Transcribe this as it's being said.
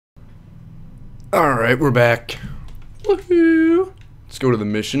Alright, we're back. Woohoo! Let's go to the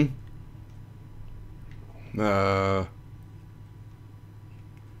mission.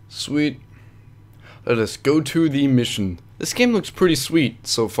 Sweet. Let us go to the mission. This game looks pretty sweet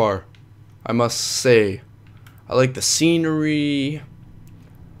so far, I must say. I like the scenery.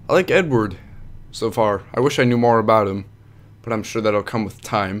 I like Edward so far. I wish I knew more about him, but I'm sure that'll come with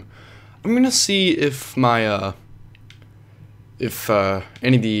time. I'm gonna see if my,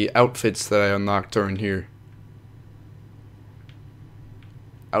 any of the outfits that I unlocked are in here.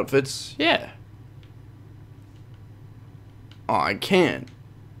 Outfits? Yeah. Oh, I can't.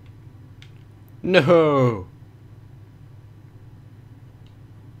 No.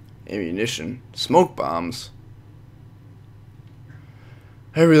 Ammunition. Smoke bombs.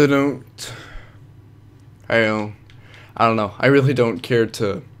 I really don't. I don't know. I really don't care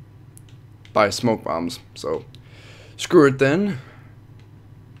to buy smoke bombs, so screw it then.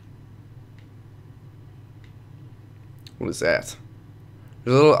 What is that?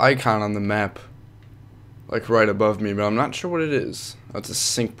 There's a little icon on the map, like right above me, but I'm not sure what it is. That's a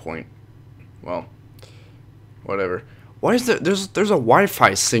sync point. Well, whatever. Why is there? There's a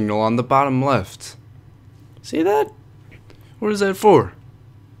Wi-Fi signal on the bottom left. See that? What is that for?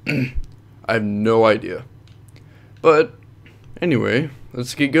 I have no idea. But anyway,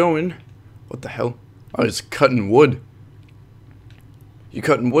 let's get going. What the hell? Oh, he's cutting wood. You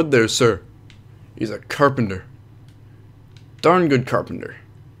cutting wood there, sir? He's a carpenter. Darn good carpenter.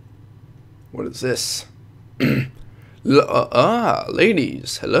 What is this?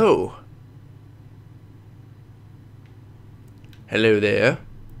 Ladies, hello. Hello there.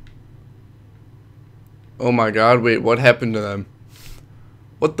 Oh my god, wait, what happened to them?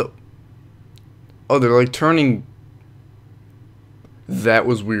 What the? Oh, they're like turning. That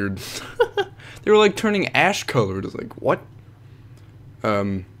was weird. They were like turning ash colored. It's like, what?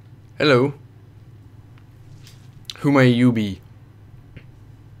 Hello. Who may you be?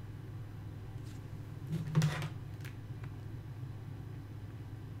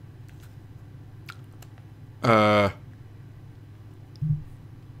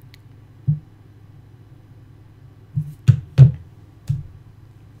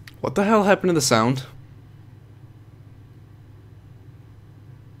 What the hell happened to the sound?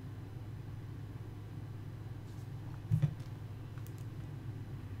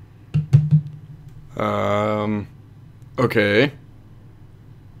 Okay.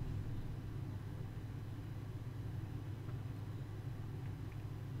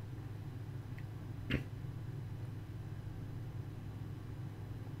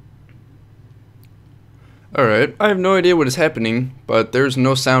 Alright, I have no idea what is happening, but there's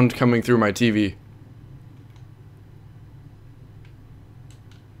no sound coming through my TV.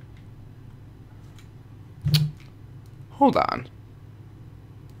 Hold on.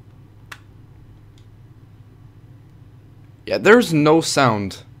 Yeah, there's no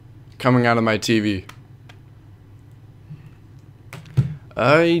sound coming out of my TV.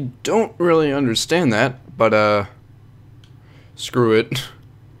 I don't really understand that, but screw it.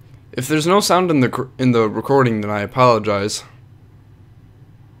 If there's no sound in the recording, then I apologize.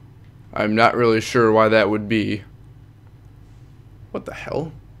 I'm not really sure why that would be. What the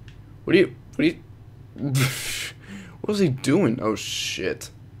hell? What was he doing? Oh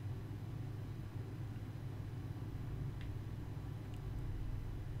shit.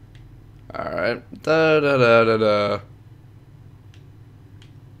 Alright. Da da da da da.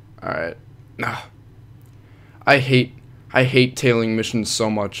 Alright. Nah. I hate tailing missions so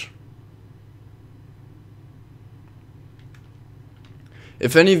much.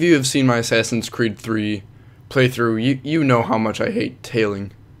 If any of you have seen my Assassin's Creed 3 playthrough, you know how much I hate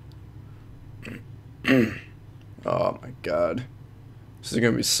tailing. Oh my god. This is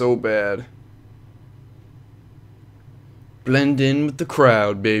gonna be so bad. Blend in with the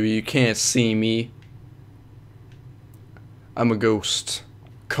crowd, baby. You can't see me. I'm a ghost.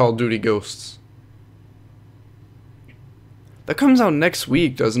 Call of Duty Ghosts. That comes out next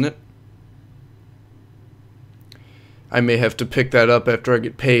week, doesn't it? I may have to pick that up after I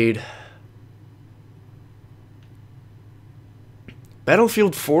get paid.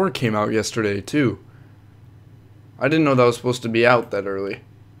 Battlefield 4 came out yesterday, too. I didn't know that was supposed to be out that early.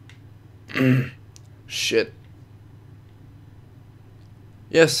 Shit.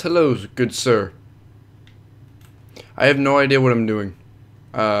 Yes, hello, good sir. I have no idea what I'm doing.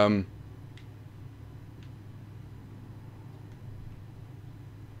 Alright,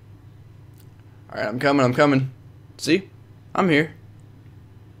 I'm coming. See? I'm here.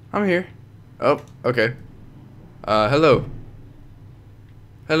 Oh, okay. Hello.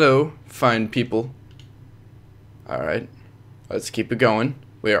 Hello, fine people. Alright. Let's keep it going.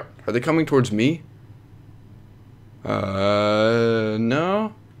 Wait, are they coming towards me?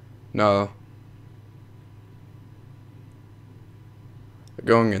 No. No. They're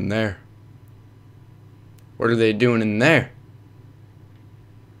going in there. What are they doing in there?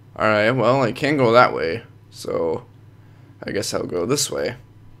 Alright, well, I can't go that way. So, I guess I'll go this way.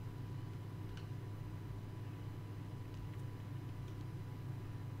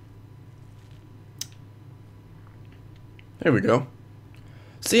 There we go.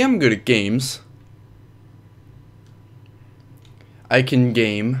 See, I'm good at games. I can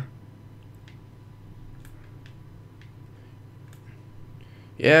game.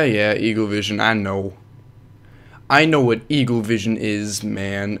 Yeah, Eagle Vision, I know. I know what Eagle Vision is,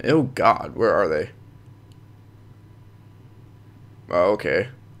 man. Oh god, where are they? Oh, okay.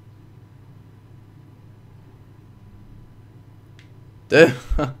 That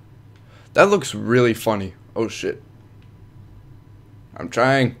looks really funny. Oh shit. I'm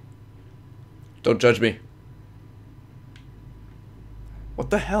trying. Don't judge me. What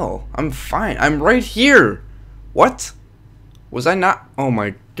the hell? I'm fine. I'm right here. What? Was I not? Oh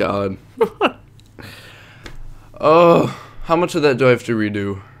my god. Oh, how much of that do I have to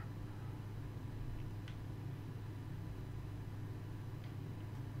redo?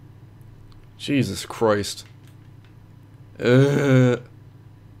 Jesus Christ. Alright.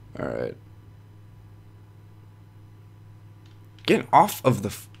 Get off of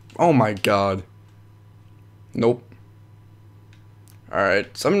the... Oh my god. Nope.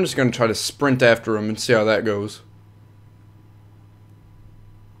 Alright, so I'm just gonna try to sprint after him and see how that goes.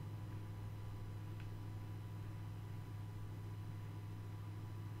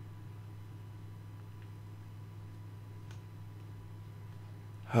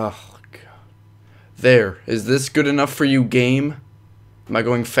 Oh god. There. Is this good enough for you, game? Am I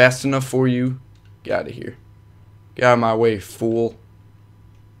going fast enough for you? Get out of here. Get out of my way, fool.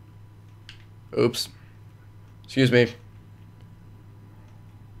 Oops. Excuse me.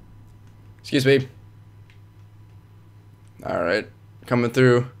 Excuse me. Alright. Coming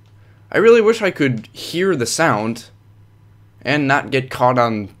through. I really wish I could hear the sound and not get caught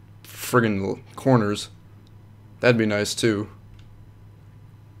on friggin' corners. That'd be nice too.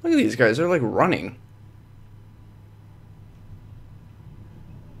 Look at these guys, they're like running.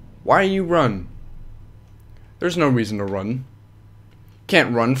 Why you run? There's no reason to run.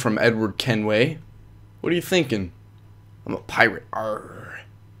 Can't run from Edward Kenway. What are you thinking? I'm a pirate. Arr.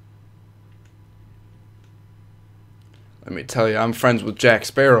 Let me tell you, I'm friends with Jack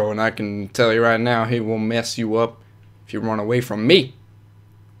Sparrow, and I can tell you right now, he will mess you up if you run away from me.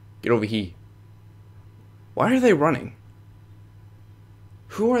 Get over here. Why are they running?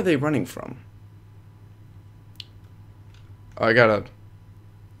 Who are they running from? Oh, I gotta...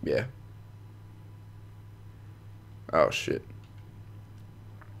 Yeah. Oh, shit.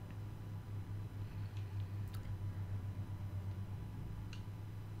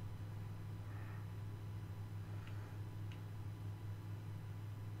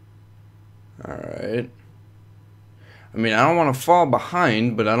 Alright. I mean, I don't want to fall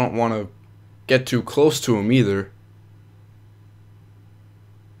behind, but I don't want to get too close to him either.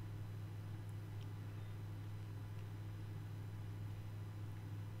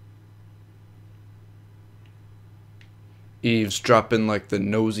 Eavesdropping like the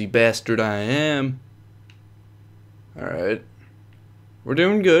nosy bastard I am. Alright. We're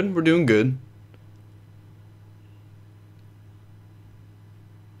doing good. We're doing good.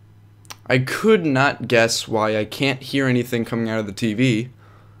 I could not guess why I can't hear anything coming out of the TV.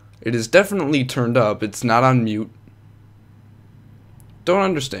 It is definitely turned up. It's not on mute. Don't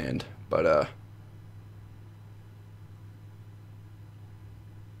understand, but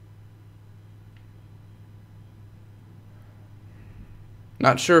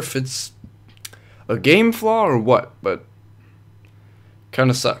not sure if it's a game flaw or what, but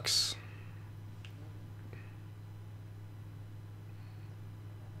kinda sucks.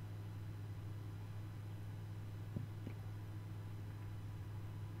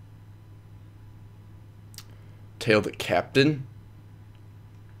 Tail the captain?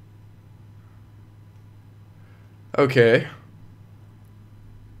 Okay.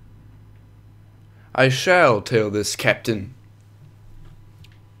 I shall tail this captain.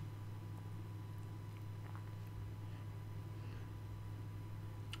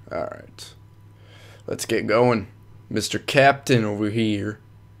 Alright. Let's get going. Mr. Captain over here.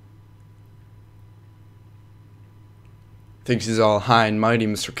 Thinks he's all high and mighty,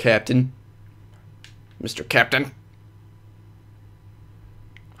 Mr. Captain. Mr. Captain.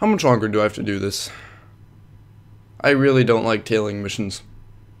 How much longer do I have to do this? I really don't like tailing missions.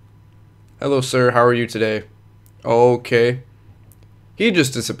 Hello, sir. How are you today? Okay. He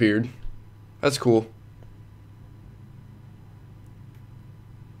just disappeared. That's cool.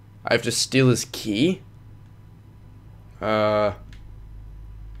 I have to steal his key? Alright.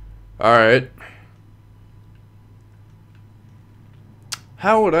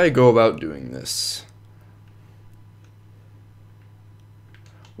 How would I go about doing this?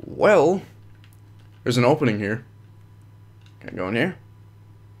 Well, there's an opening here. Can I go in here?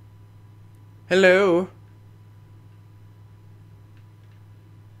 Hello?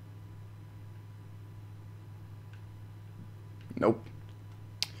 Nope.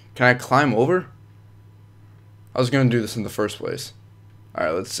 Can I climb over? I was gonna do this in the first place.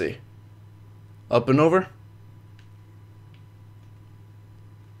 Alright, let's see. Up and over?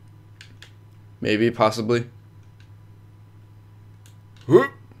 Maybe, possibly. Huh.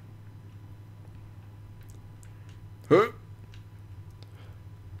 Huh.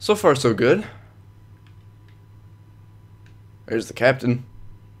 So far, so good. There's the captain.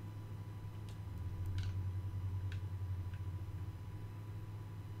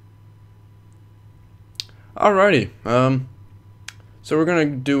 Alrighty. So we're gonna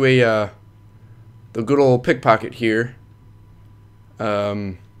do a the good old pickpocket here.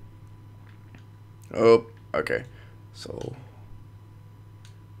 Oh, okay. So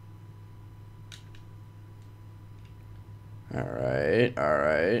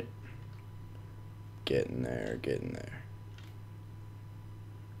alright. Getting there.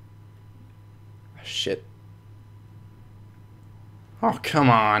 Shit. Oh,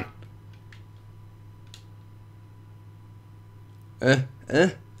 come on.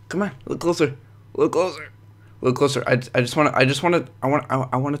 Come on, look closer. I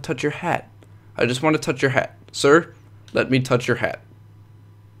want to touch your hat. I just want to touch your hat. Sir, let me touch your hat.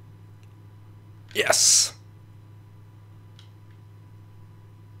 Yes.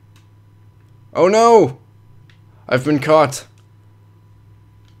 Oh no. I've been caught.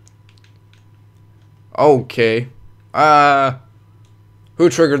 Okay. Who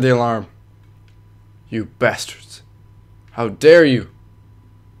triggered the alarm? You bastards. How dare you?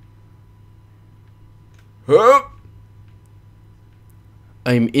 Huh?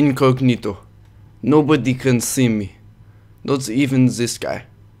 I'm incognito. Nobody can see me. Not even this guy.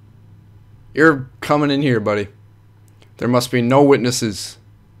 You're coming in here, buddy. There must be no witnesses.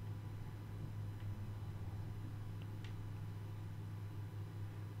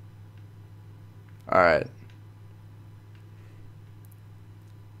 Alright.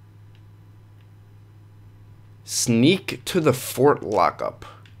 Sneak to the fort lockup.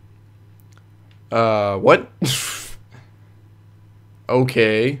 What?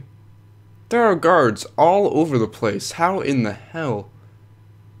 Okay. There are guards all over the place. How in the hell?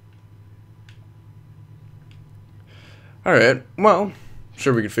 Alright, well, I'm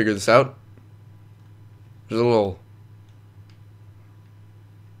sure we can figure this out. There's a little...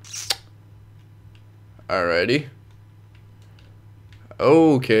 Alrighty.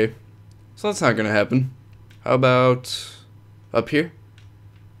 Okay. So that's not gonna happen. How about... up here?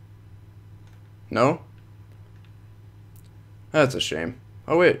 No? That's a shame.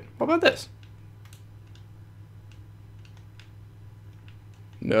 Oh wait, what about this?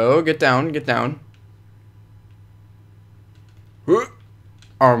 No, get down.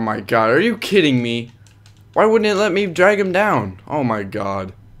 Oh my god, are you kidding me? Why wouldn't it let me drag him down? Oh my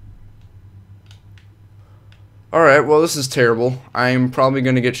god. Alright, well this is terrible. I'm probably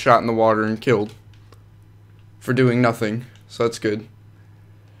gonna get shot in the water and killed. For doing nothing, so that's good.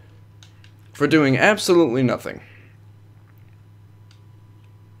 For doing absolutely nothing.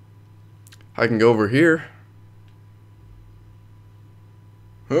 I can go over here.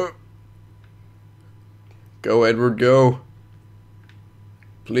 Huh. Go, Edward, go.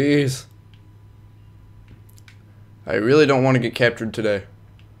 Please. I really don't want to get captured today.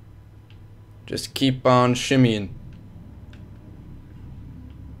 Just keep on shimmying.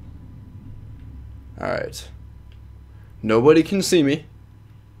 Alright. Nobody can see me.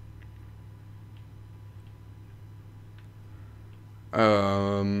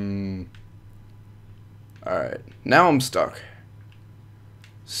 Alright. Now I'm stuck.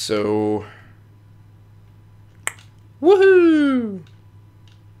 So... Woohoo!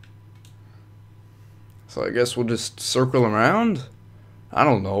 So I guess we'll just circle around? I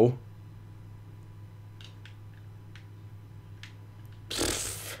don't know.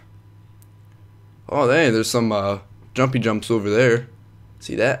 Oh, hey, there's some jumpy jumps over there.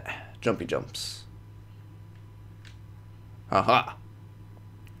 See that? Jumpy jumps. Aha.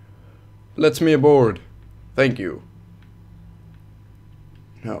 Let's me aboard. Thank you.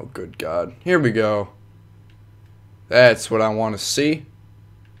 Oh, good God. Here we go. That's what I want to see.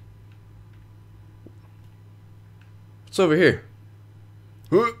 What's over here?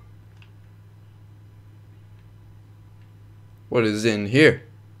 What is in here?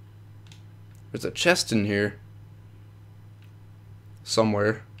 There's a chest in here.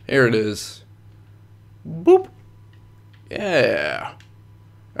 Somewhere. Here it is. Boop. Yeah.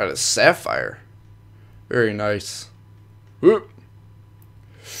 Got a sapphire. Very nice. Hup.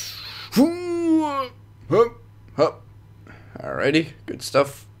 Hup. Alrighty. Good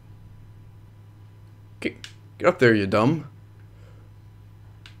stuff. Get up there, you dumb.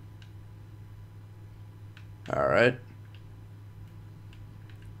 Alright.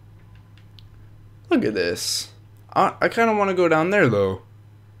 Look at this. I kind of want to go down there, though.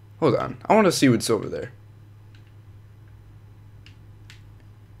 Hold on. I want to see what's over there.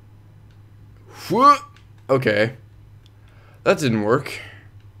 Okay. That didn't work.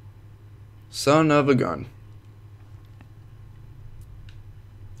 Son of a gun.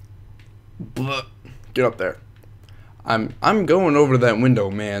 Blah. Get up there. I'm going over that window,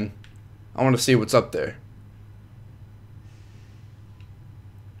 man. I want to see what's up there.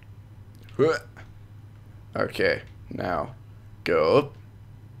 Okay, now go up.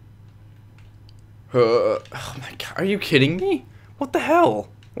 Oh my god, are you kidding me? What the hell?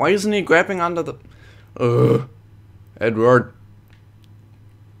 Why isn't he grabbing onto the... Edward.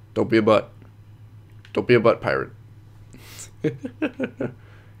 Don't be a butt. Don't be a butt pirate.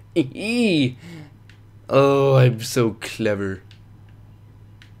 Oh, I'm so clever.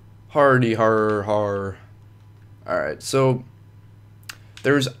 Hardy har har. Alright, so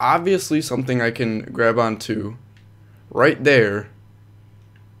there's obviously something I can grab onto right there.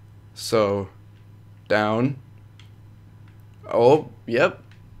 So, down. Oh, yep.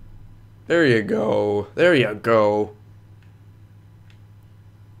 There you go. There you go.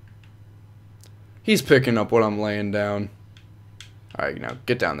 He's picking up what I'm laying down. Alright, now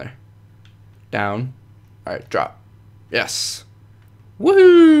get down there. Down. Alright, drop. Yes.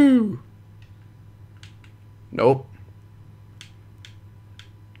 Woohoo! Nope.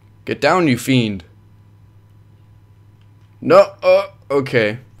 Get down, you fiend. No,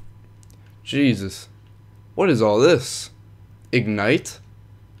 okay. Jesus. What is all this? Ignite?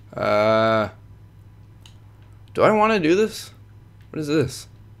 Do I want to do this? What is this?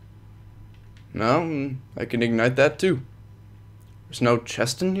 No, I can ignite that too. There's no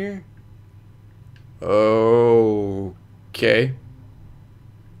chest in here? Okay.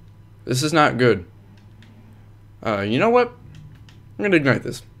 This is not good. You know what? I'm gonna ignite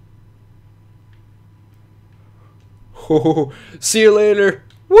this. Oh, see you later.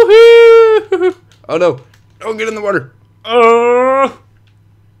 Woohoo! Oh no. Don't get in the water. Oh!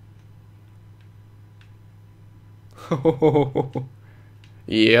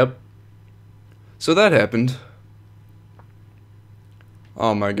 Yep. So that happened.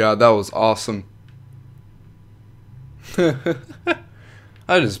 Oh my god, that was awesome.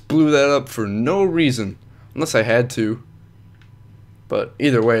 I just blew that up for no reason. Unless I had to. But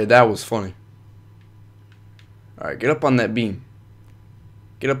either way, that was funny. Alright, get up on that beam.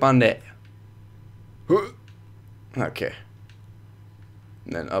 Get up on that. Okay.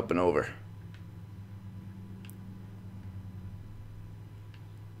 And then up and over.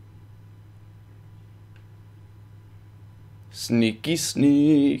 Sneaky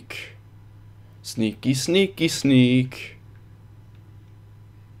sneak. Sneaky sneaky sneak.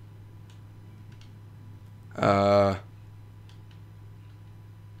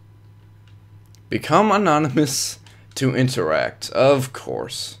 Become anonymous to interact. Of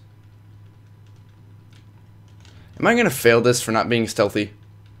course. Am I gonna fail this for not being stealthy?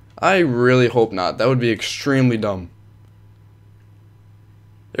 I really hope not. That would be extremely dumb.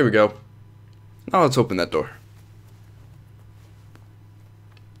 There we go. Now let's open that door.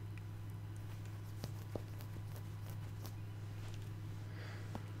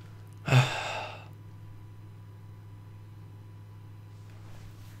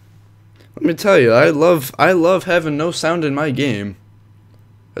 Let me tell you, I love having no sound in my game.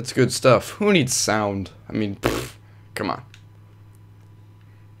 That's good stuff. Who needs sound? I mean, pfft, come on.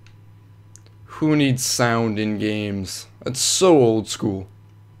 Who needs sound in games? That's so old school.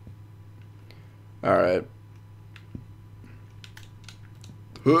 Alright.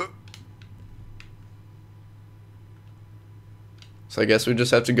 So I guess we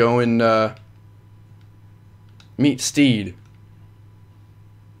just have to go and meet Steed.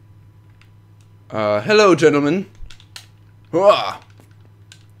 Hello, gentlemen. Hurrah!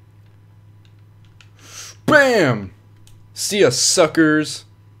 Bam! See ya, suckers.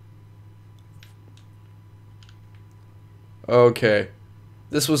 Okay.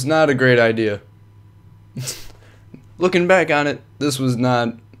 This was not a great idea. Looking back on it, this was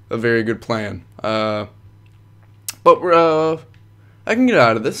not a very good plan. But I can get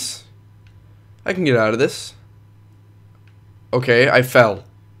out of this. I can get out of this. Okay, I fell.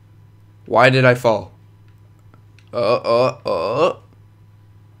 Why did I fall?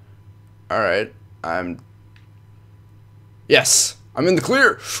 Alright, Yes! I'm in the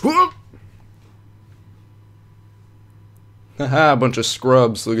clear! Haha, a bunch of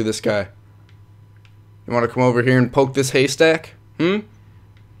scrubs. Look at this guy. You want to come over here and poke this haystack?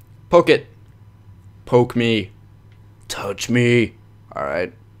 Poke it. Poke me. Touch me.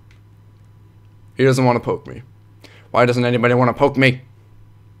 Alright. He doesn't want to poke me. Why doesn't anybody want to poke me?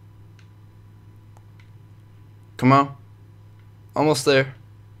 Come on. Almost there.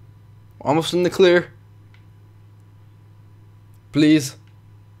 Almost in the clear. Please.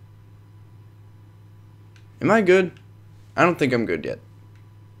 Am I good? I don't think I'm good yet.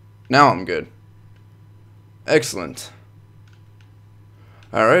 Now I'm good. Excellent.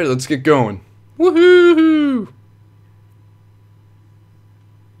 Alright, let's get going. Woohoo!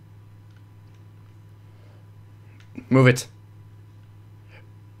 Move it.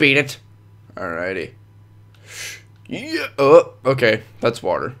 Beat it. Alrighty. Yeah. Oh, okay. That's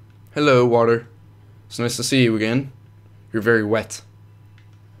water. Hello, water. It's nice to see you again. You're very wet.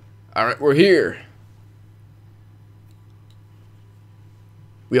 Alright, we're here.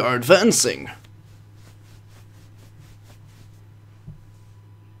 We are advancing.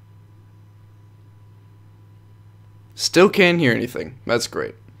 Still can't hear anything. That's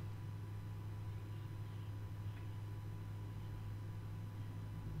great.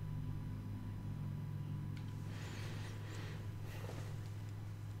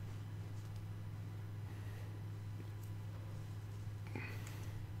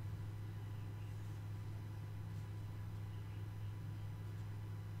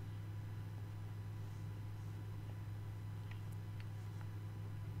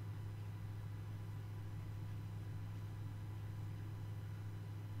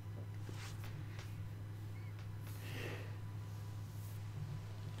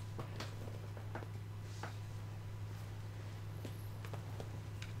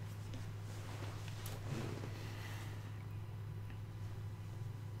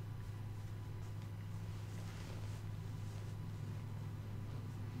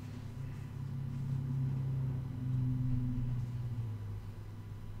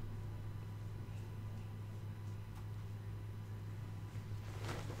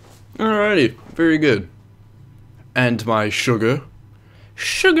 Alrighty, very good. And my sugar.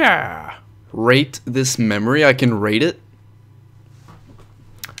 Sugar! Rate this memory. I can rate it.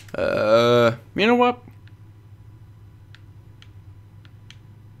 You know what?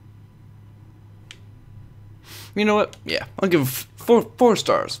 You know what? Yeah, I'll give four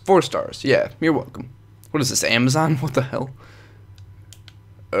stars. 4 stars. Yeah, you're welcome. What is this, Amazon? What the hell?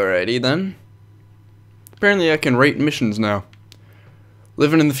 Alrighty then. Apparently I can rate missions now.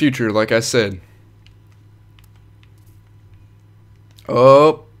 Living in the future, like I said.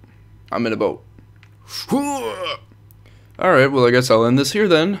 Oh, I'm in a boat. Alright, well I guess I'll end this here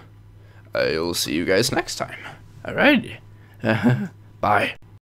then. I'll see you guys next time. Alright. Bye.